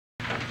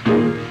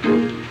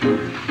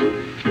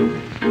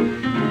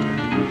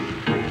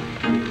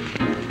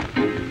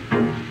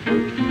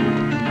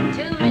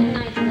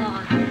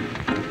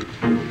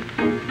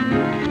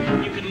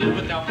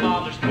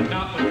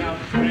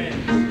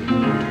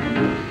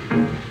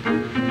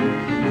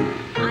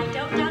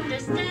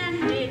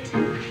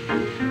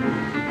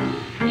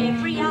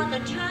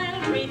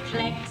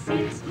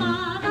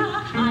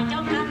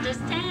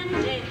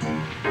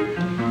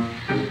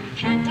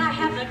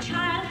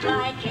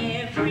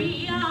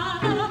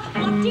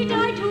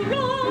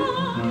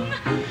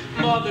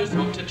Mothers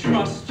ought to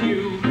trust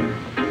you.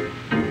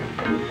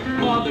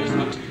 Mothers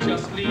ought to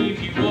just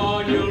leave you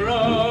on your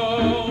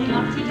own.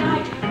 What did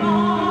I do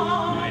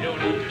wrong? I don't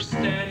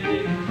understand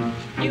it.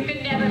 You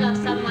can never love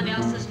someone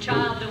else's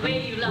child the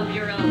way you love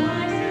your own.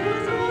 I said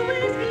was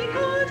always be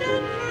good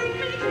and make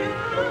me feel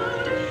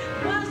good.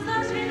 Was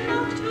that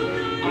enough to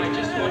guide I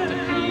just want to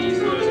her? please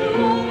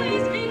her.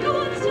 Always be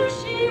good so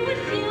she would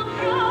feel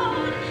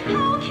proud.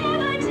 How can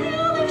I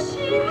tell if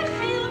she would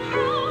feel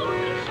proud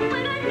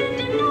when I've been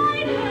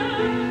denied her?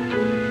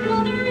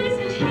 Mother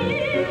isn't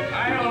here.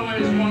 I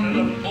always wanted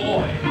a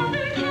boy.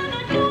 Mother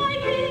cannot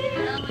guide me.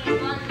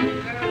 Always wanted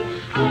a girl.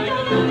 I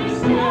don't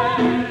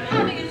understand.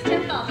 Having a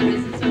stepfather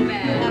isn't so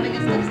bad. Having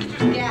a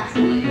stepsister's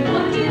ghastly.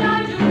 What did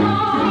I do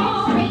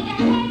wrong? Straight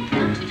ahead,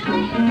 not to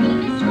delay or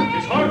be misled.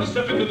 It's hard to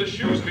step into the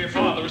shoes of your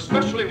father,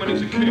 especially when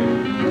he's a king.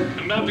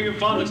 And after your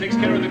father takes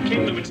care of the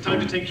kingdom, it's time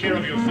to take care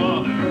of your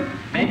father.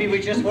 Maybe we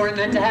just weren't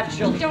meant to have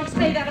children. Don't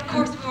say that. Of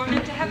course we were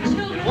meant to have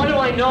children. What do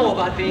I know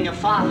about being a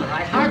father?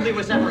 I hardly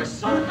was ever a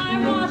son.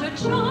 I want a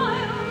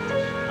child.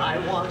 I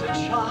want a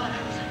child.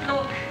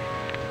 Look,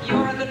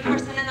 you're a good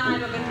person and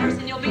I'm a good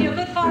person. You'll be a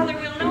good father.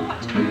 We'll know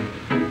what to do.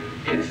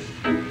 If.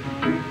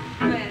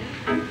 When?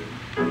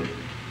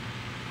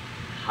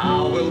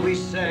 How will we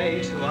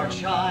say to our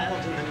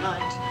child in the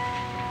night,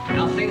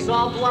 nothing's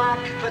all black,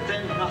 but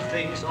then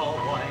nothing's all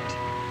white?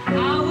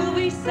 How will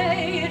we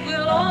say it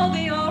will all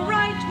be all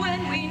right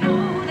when we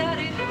know that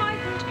it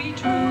mightn't be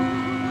true?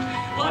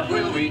 What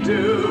will we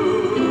do?